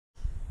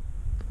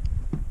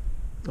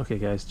Okay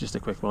guys, just a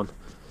quick one.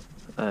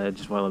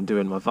 Just while I'm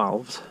doing my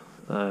valves,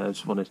 I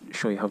just want to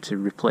show you how to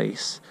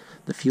replace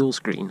the fuel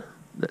screen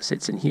that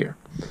sits in here.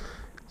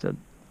 So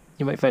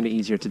you might find it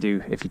easier to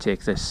do if you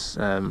take this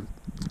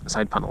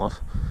side panel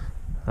off.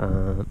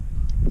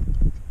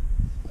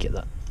 Get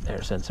that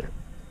air sensor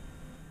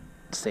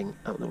thing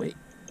out of the way.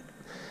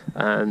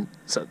 And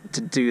so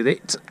to do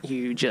that,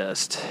 you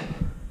just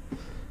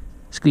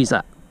squeeze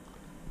that,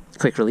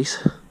 quick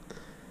release,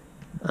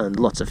 and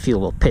lots of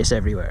fuel will piss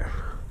everywhere.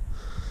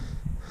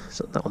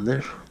 So that one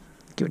there,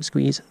 give it a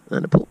squeeze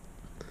and a pull.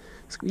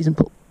 Squeeze and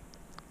pull.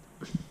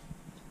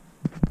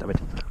 Damn it.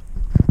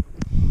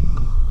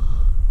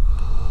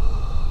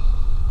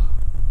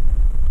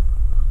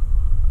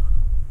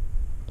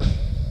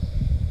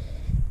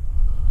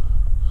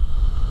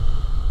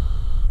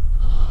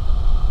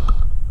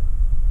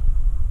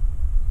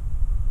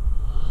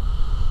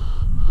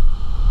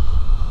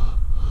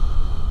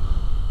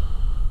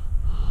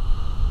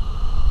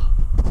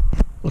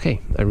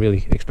 Okay, I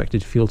really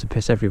expected fuel to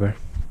piss everywhere.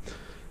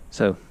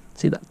 So,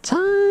 see that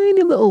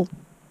tiny little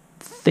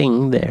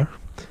thing there?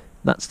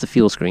 That's the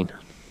fuel screen.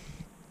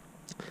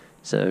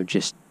 So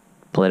just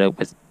pull it out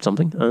with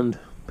something and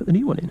put the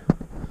new one in.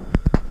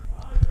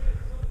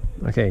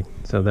 Okay,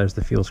 so there's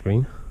the fuel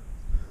screen.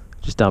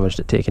 Just damaged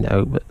it taking it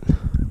out, but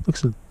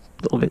looks a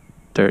little bit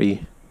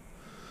dirty.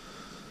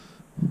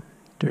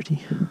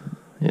 Dirty?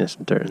 Yeah,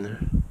 some dirt in there.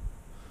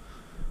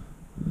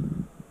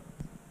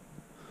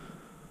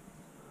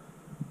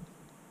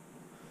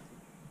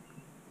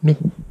 Meh.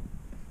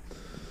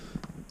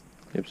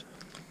 Oops.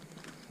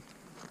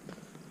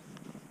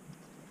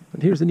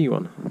 And here's the new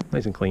one,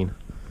 nice and clean.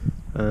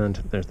 And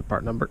there's the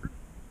part number.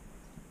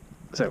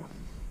 So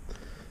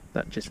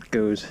that just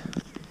goes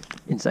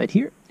inside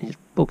here. You just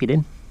poke it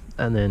in,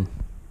 and then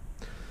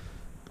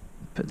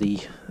put the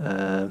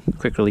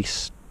quick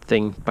release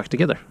thing back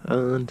together,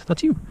 and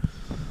that's you.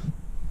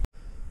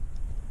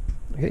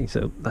 Okay,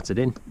 so that's it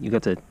in. You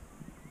got to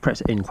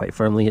press it in quite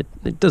firmly.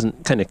 It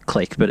doesn't kind of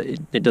click, but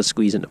it does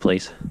squeeze into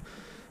place.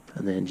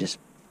 And then just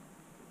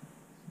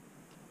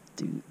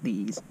do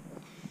these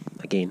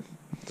again.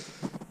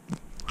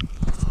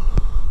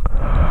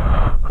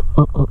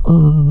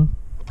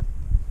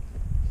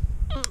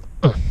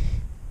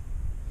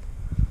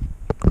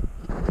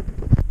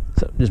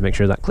 So just make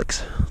sure that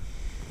clicks.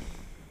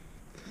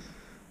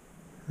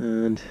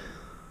 And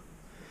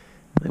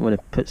I want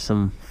to put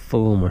some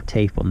foam or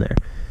tape on there,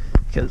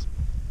 because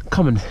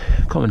common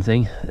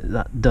thing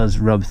that does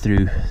rub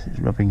through, it's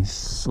rubbing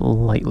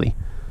slightly,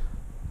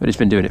 but it's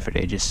been doing it for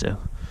ages. So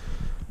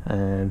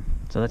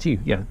so that's you.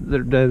 Yeah,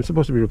 they're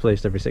supposed to be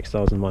replaced every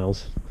 6,000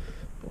 miles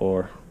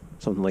or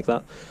something like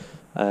that.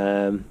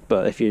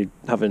 But if you're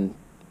having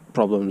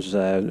problems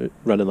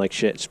running like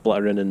shit,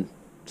 spluttering and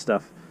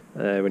stuff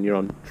when you're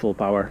on full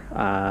power,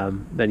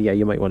 then yeah,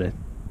 you might want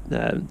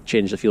to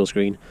change the fuel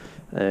screen.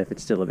 If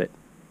it's still a bit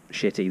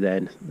shitty,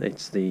 then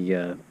it's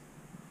the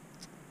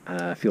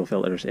fuel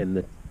filters in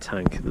the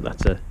tank.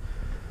 That's a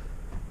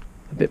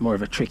bit more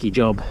of a tricky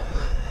job.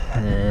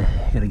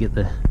 Gotta get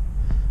the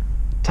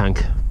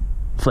tank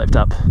flipped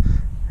up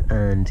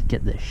and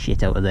get the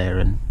shit out of there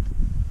and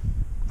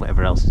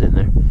whatever else is in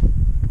there.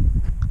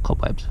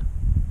 Cobwebs.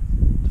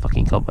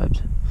 Fucking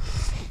cobwebs.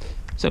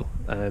 So,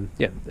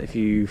 yeah, if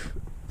you've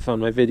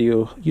found my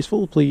video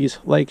useful, please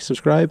like,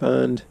 subscribe,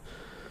 and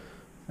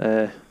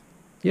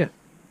yeah,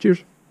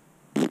 cheers.